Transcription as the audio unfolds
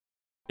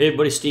Hey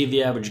everybody, Steve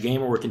the Average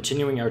Gamer. We're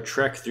continuing our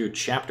trek through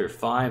Chapter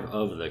 5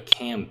 of the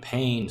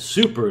campaign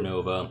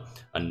Supernova,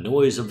 A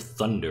Noise of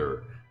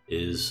Thunder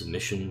is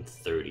Mission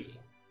 30.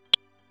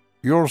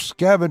 Your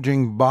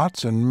scavenging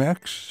bots and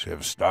mechs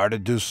have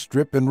started to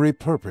strip and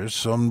repurpose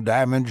some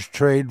damaged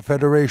Trade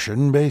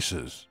Federation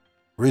bases.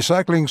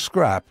 Recycling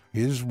scrap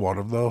is one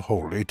of the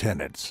holy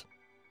tenets.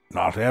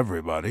 Not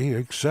everybody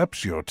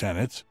accepts your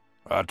tenets.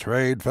 A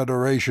Trade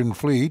Federation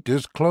fleet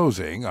is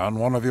closing on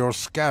one of your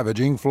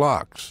scavenging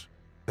flocks.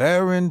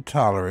 Their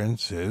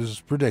intolerance is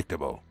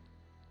predictable.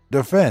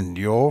 Defend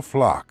your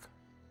flock.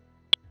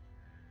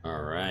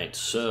 Alright,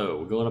 so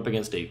we're going up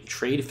against a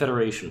Trade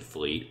Federation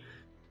fleet.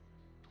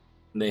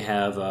 They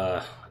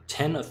have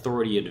 10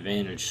 authority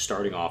advantage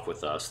starting off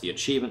with us. The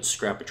achievement,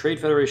 scrap a Trade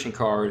Federation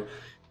card,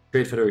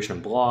 Trade Federation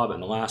blob,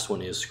 and the last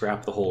one is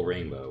scrap the whole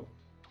rainbow.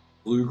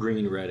 Blue,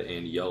 green, red,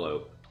 and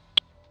yellow.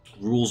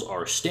 Rules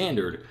are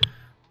standard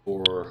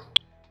for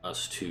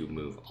us to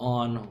move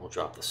on. We'll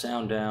drop the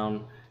sound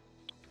down.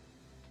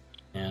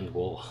 And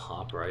we'll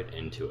hop right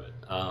into it.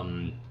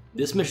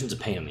 This mission's a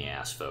pain in the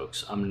ass,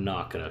 folks. I'm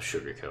not going to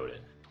sugarcoat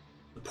it.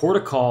 The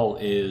Protocol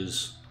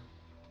is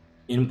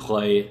in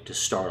play to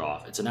start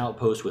off. It's an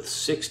outpost with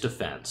 6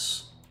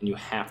 defense, and you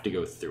have to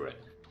go through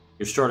it.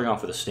 You're starting off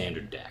with a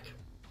standard deck.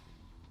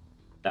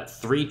 That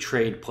 3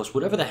 trade plus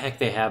whatever the heck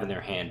they have in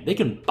their hand, they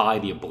can buy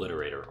the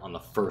Obliterator on the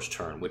first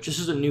turn, which this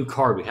is a new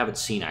card we haven't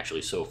seen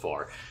actually so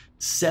far.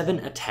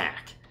 7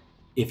 attack.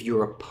 If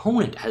your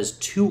opponent has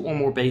 2 or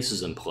more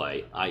bases in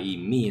play, i.e.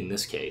 me in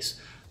this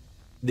case,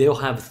 they'll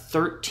have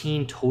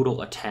 13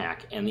 total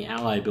attack, and the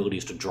ally ability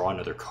is to draw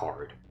another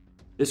card.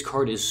 This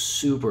card is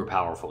super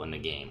powerful in the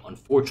game.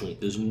 Unfortunately,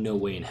 there's no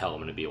way in hell I'm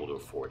going to be able to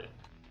afford it.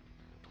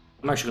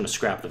 I'm actually going to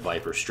scrap the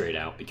Viper straight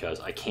out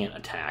because I can't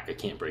attack. I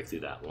can't break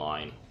through that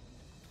line.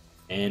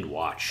 And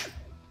watch.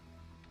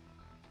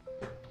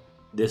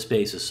 This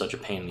base is such a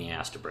pain in the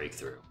ass to break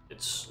through.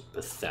 It's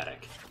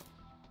pathetic.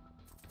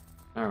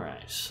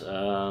 Alright,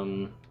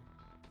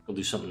 we'll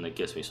do something that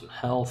gets me some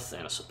health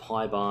and a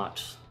supply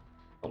bot.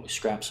 Help me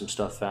scrap some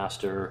stuff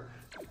faster.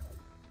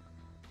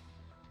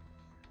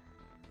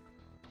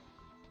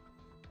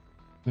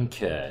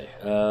 Okay,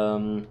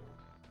 now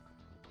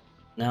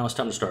it's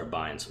time to start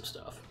buying some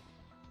stuff.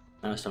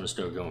 Now it's time to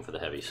start going for the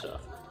heavy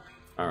stuff.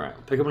 Alright,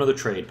 we'll pick up another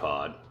trade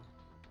pod,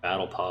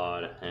 battle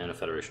pod, and a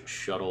Federation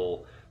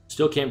shuttle.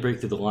 Still can't break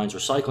through the lines.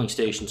 Recycling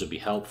stations would be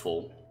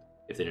helpful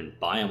if they didn't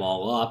buy them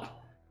all up.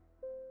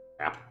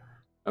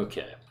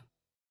 Okay.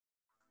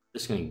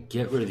 Just gonna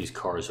get rid of these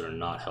cards that are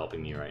not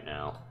helping me right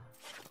now.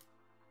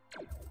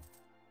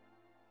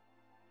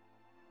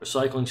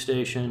 Recycling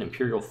station,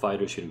 Imperial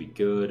Fighter's gonna be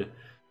good.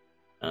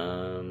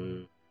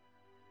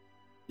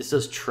 This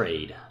does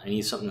trade. I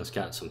need something that's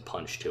got some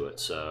punch to it,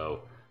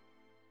 so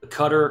the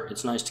cutter,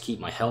 it's nice to keep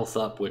my health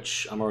up,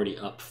 which I'm already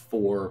up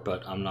 4,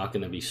 but I'm not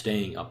gonna be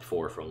staying up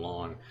 4 for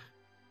long.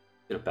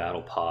 Get a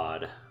battle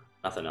pod.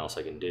 Nothing else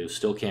I can do.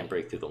 Still can't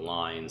break through the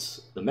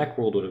lines. The mech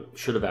world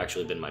should have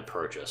actually been my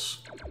purchase.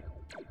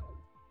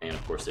 And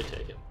of course they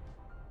take it.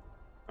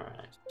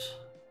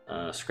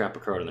 Alright. Scrap a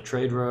card in the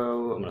trade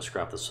row. I'm going to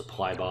scrap the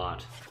supply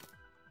bot.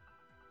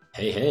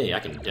 Hey, I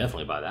can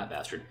definitely buy that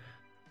bastard.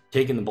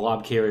 Taking the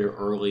blob carrier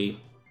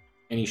early.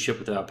 Any ship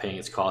without paying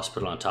its cost,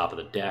 put it on top of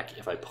the deck.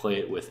 If I play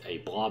it with a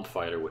blob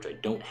fighter, which I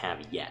don't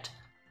have yet,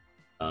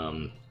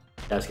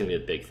 that's going to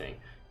be a big thing.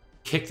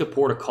 Kick the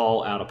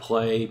Protocol out of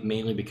play,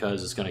 mainly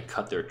because it's going to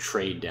cut their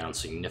trade down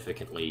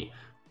significantly.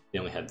 They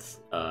only had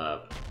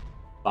 5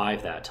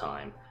 that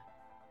time,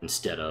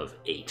 instead of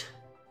 8.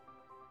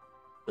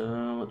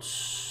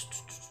 Let's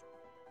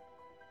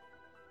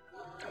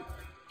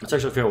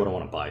actually figure out what I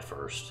want to buy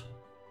first.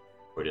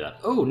 Before we do that.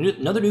 Oh,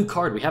 another new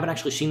card. We haven't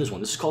actually seen this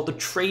one. This is called the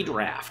Trade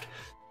Raft.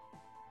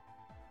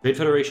 Trade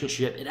Federation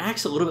ship. It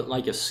acts a little bit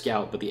like a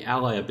scout, but the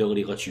ally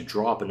ability lets you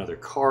draw up another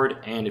card,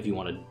 and if you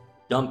want to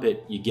dump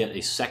it, you get a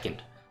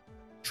second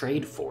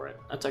trade for it.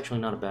 That's actually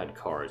not a bad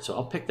card, so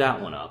I'll pick that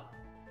one up.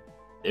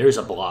 There's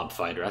a blob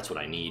fighter, that's what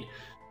I need.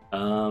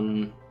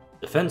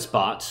 Defense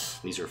bots,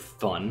 these are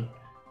fun.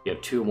 You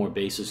have 2 or more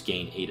bases,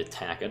 gain 8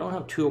 attack. I don't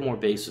have 2 or more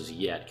bases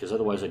yet, because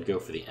otherwise I'd go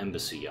for the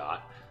embassy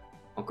yacht.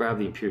 I'll grab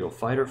the Imperial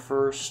Fighter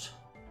first,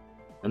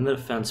 then the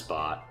defense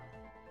bot.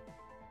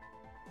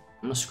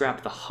 I'm going to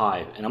scrap the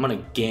hive, and I'm going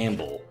to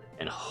gamble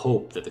and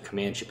hope that the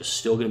command ship is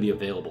still going to be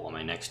available on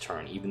my next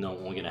turn, even though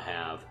I'm only going to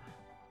have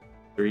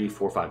 3,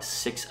 4, 5,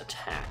 6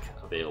 attack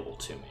available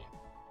to me.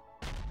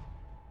 I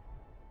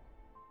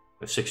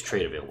have 6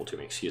 trade available to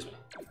me, excuse me.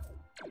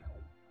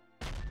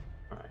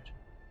 Alright.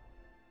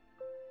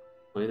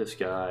 Play this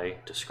guy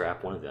to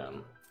scrap one of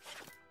them.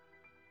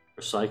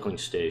 Recycling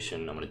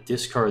station, I'm going to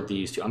discard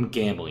these 2. I'm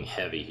gambling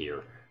heavy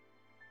here.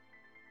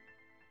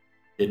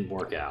 Didn't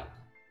work out.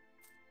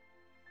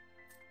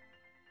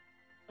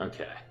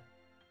 Okay.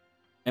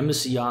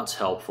 Embassy yacht's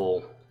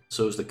helpful,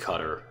 so is the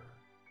cutter.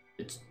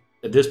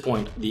 At this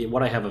point,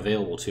 what I have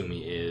available to me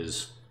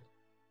is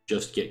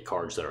just get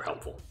cards that are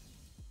helpful.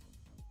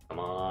 Come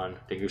on,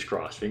 fingers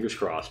crossed, fingers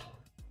crossed.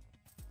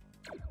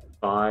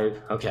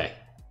 5, okay.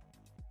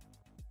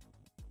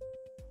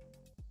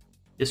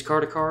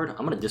 discard a card. I'm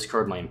going to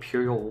discard my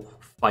Imperial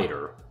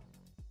Fighter.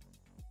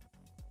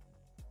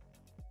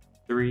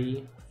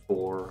 3,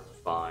 4,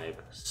 5,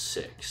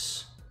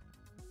 6.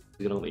 He's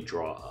going to let me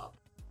draw up.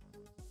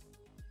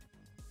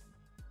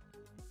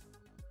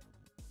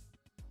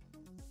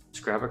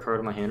 Scrap a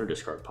card in my hand or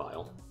discard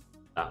pile.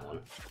 That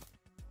one.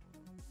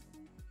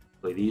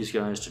 Play these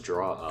guys to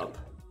draw up.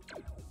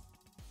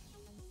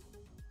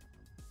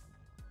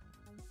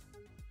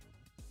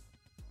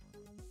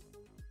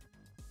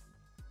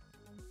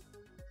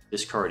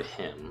 Discard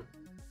him.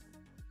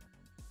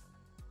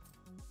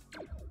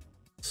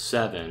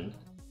 7.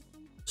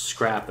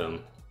 Scrap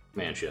him.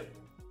 Command ship.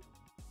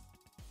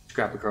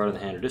 Scrap a card in the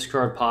hand or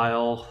discard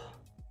pile.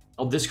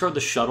 I'll discard the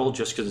shuttle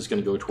just because it's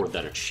going to go toward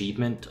that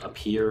achievement up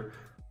here.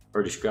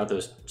 Or just grab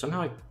those.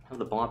 Somehow I have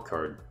the blob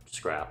card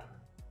scrap.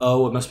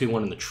 Oh, it must be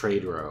one in the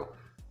trade row.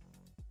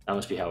 That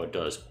must be how it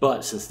does.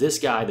 But since this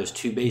guy, there's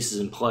 2 bases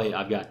in play,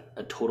 I've got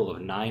a total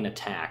of 9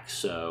 attacks.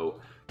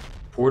 So,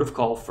 Port of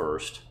Call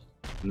first.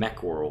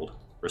 Mech World,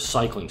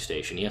 Recycling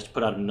Station. He has to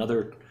put out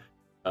another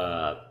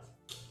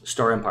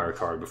Star Empire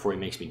card before he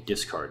makes me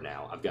discard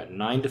now. I've got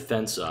 9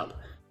 defense up,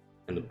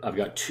 and I've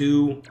got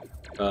 2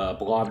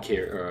 blob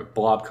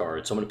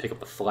cards, so I'm going to pick up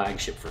the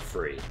flagship for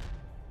free.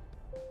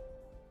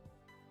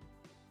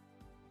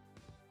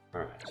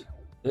 Alright,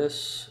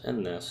 this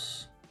and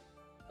this.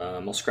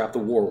 I'll scrap the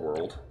War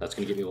World. That's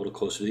going to get me a little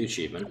closer to the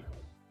achievement.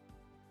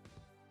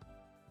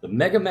 The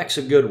Mega Mech's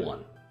a good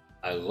one.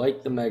 I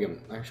like the Mega...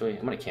 Actually,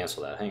 I'm going to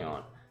cancel that. Hang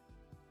on.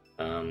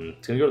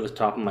 It's going to go to the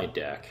top of my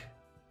deck.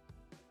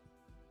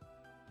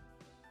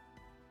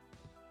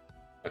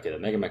 Okay, the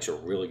Mega Mech's a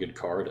really good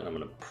card, and I'm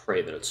going to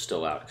pray that it's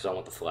still out, because I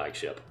want the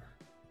flagship.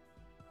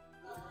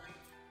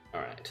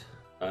 Alright.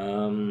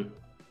 I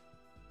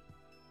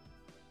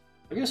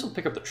guess I'll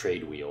pick up the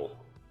Trade Wheel.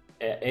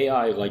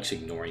 AI likes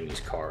ignoring these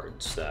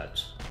cards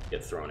that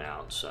get thrown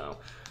out, so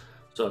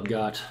I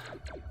got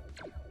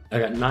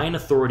 9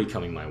 authority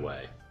coming my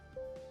way.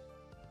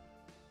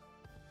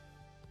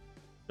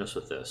 Just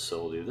with this,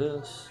 so we'll do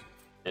this.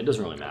 It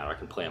doesn't really matter, I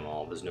can play them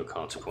all, there's no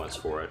consequence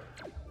for it.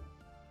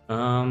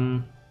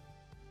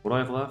 What do I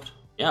have left?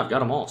 Yeah, I've got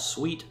them all,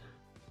 sweet.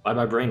 Bye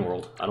bye Brain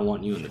World, I don't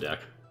want you in the deck.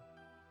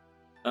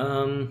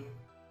 I'm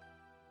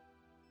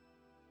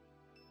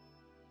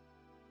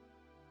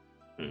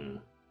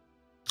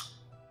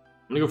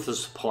gonna go for the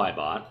supply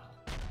bot.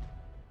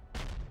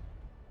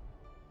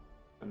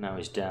 And now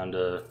he's down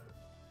to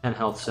 10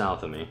 health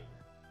south of me.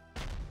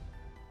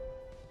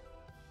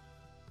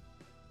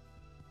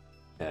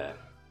 Okay, I'm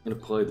gonna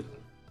play the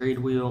trade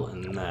wheel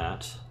and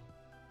that.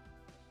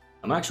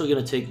 I'm actually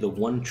gonna take the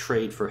 1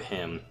 trade for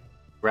him,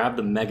 grab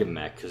the Mega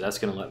Mech, because that's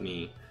gonna let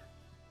me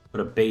put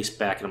a base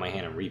back into my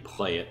hand and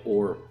replay it,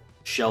 or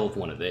shelve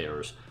one of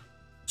theirs.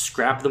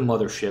 Scrap the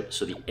mothership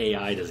so the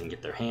AI doesn't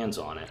get their hands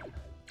on it.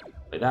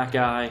 Play that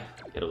guy,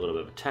 get a little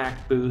bit of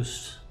attack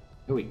boost.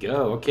 Here we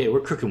go. Okay,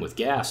 we're cooking with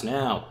gas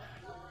now.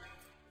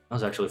 I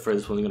was actually afraid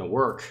this wasn't going to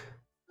work.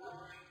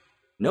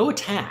 No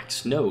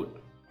attacks.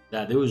 Note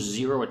that there was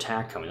 0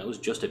 attack coming. That was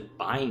just a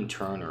buying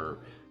turn, or...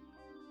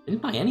 I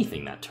didn't buy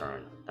anything that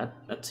turn.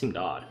 That seemed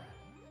odd.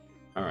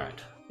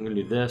 Alright, I'm going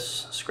to do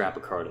this. Scrap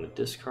a card in the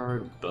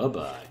discard.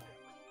 Bye-bye.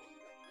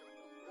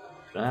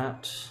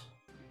 That.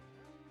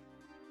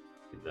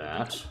 Do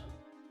that.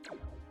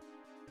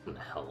 What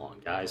the hell on,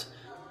 guys?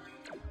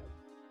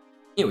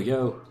 Here we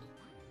go.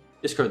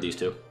 Discard these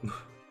 2.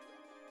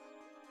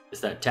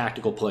 It's that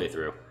tactical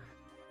playthrough.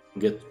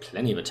 Get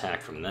plenty of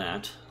attack from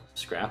that.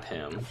 Scrap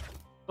him.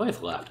 What do I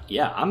have left?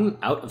 Yeah, I'm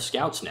out of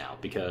scouts now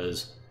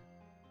because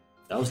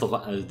that was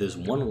there's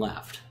 1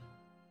 left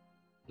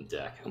in the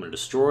deck. I'm going to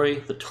destroy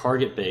the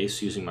target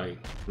base using my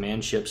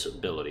command ship's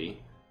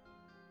ability.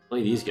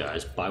 Play these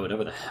guys, buy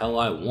whatever the hell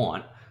I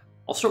want.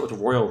 I'll start with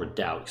Royal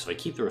Redoubt because if I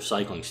keep the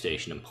recycling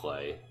station in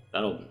play,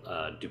 that'll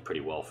do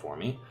pretty well for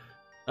me.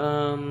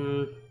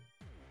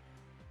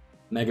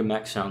 Mega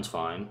Mech sounds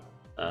fine.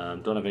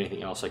 Don't have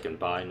anything else I can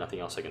buy, nothing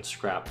else I can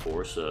scrap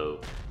for, so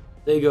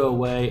they go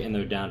away and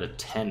they're down to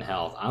 10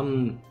 health.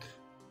 I'm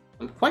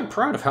quite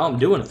proud of how I'm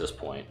doing at this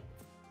point.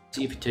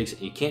 See if he takes...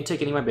 He can't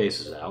take any of my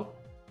bases out.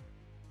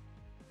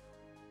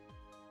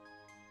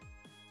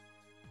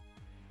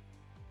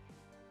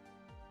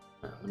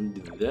 I'm going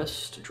to do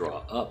this to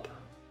draw up.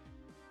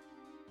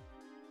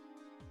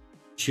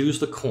 Choose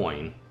the coin.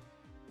 And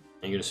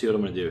you're going to see what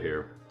I'm going to do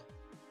here.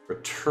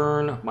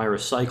 Return my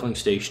recycling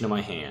station to my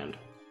hand.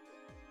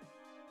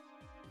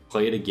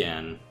 Play it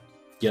again.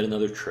 Get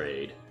another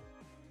trade.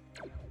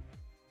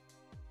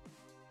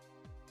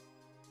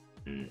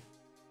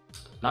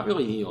 Not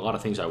really a lot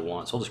of things I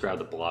want, so I'll just grab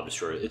the Blob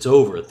Destroyer. It's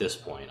over at this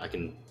point.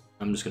 I'm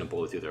just going to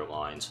blow through their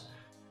lines.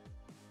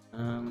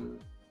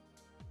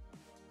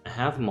 I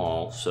have them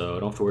all, so I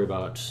don't have to worry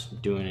about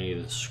doing any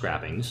of the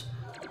scrappings.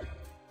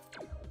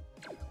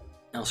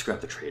 I'll scrap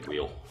the trade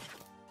wheel.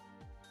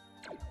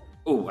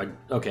 Oh,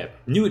 okay.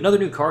 Another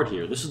new card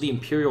here. This is the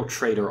Imperial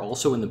Trader,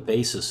 also in the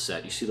basis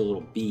set. You see the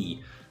little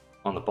B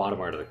on the bottom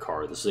right of the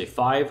card. This is a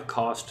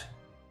 5-cost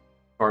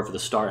card for the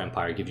Star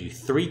Empire. It gives you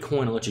 3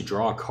 coin and lets you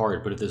draw a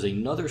card, but if there's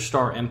another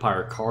Star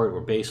Empire card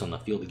or base on the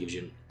field, it gives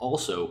you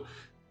also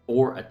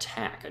 4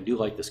 attack. I do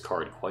like this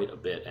card quite a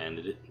bit, and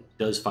it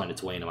does find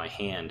its way into my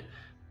hand,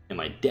 in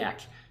my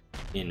deck,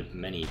 in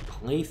many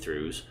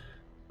playthroughs.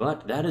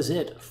 But that is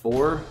it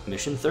for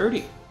Mission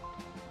 30.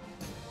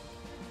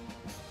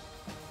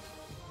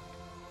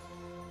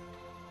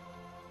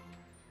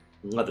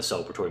 Let the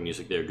celebratory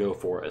music there go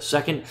for a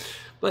second.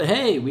 But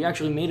hey, we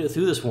actually made it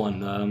through this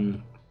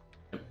one.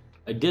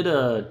 I did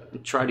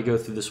try to go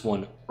through this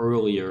one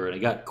earlier, and I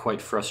got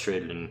quite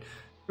frustrated and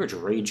pretty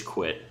much rage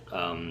quit.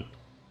 But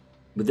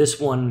this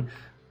one,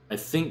 I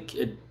think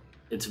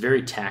it's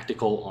very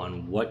tactical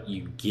on what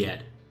you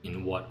get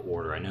in what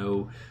order. I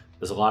know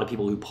there's a lot of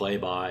people who play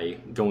by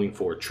going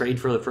for trade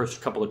for the first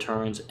couple of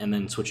turns and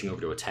then switching over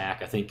to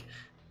attack. I think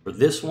for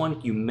this one,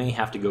 you may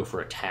have to go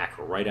for attack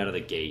right out of the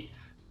gate.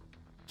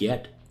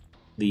 Get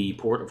the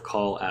port of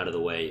call out of the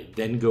way,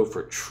 then go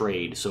for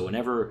trade. So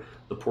whenever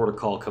the port of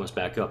call comes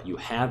back up, you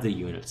have the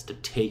units to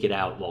take it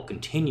out while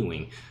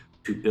continuing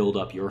to build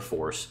up your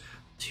force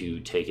to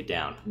take it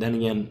down. Then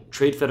again,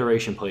 Trade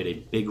Federation played a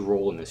big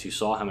role in this. You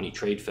saw how many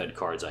Trade Fed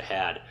cards I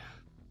had,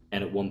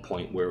 and at one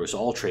point where it was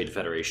all Trade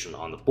Federation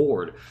on the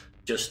board,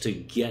 just to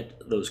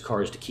get those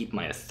cards to keep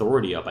my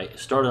authority up. I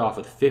started off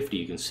with 50,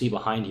 you can see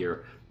behind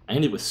here, I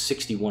ended with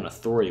 61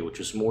 authority, which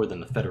was more than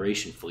the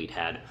Federation fleet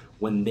had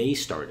when they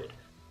started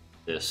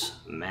this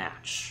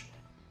match.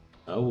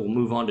 We'll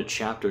move on to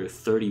Chapter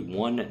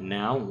 31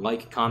 now.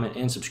 Like, comment,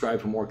 and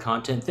subscribe for more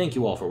content. Thank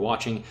you all for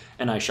watching,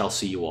 and I shall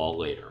see you all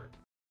later.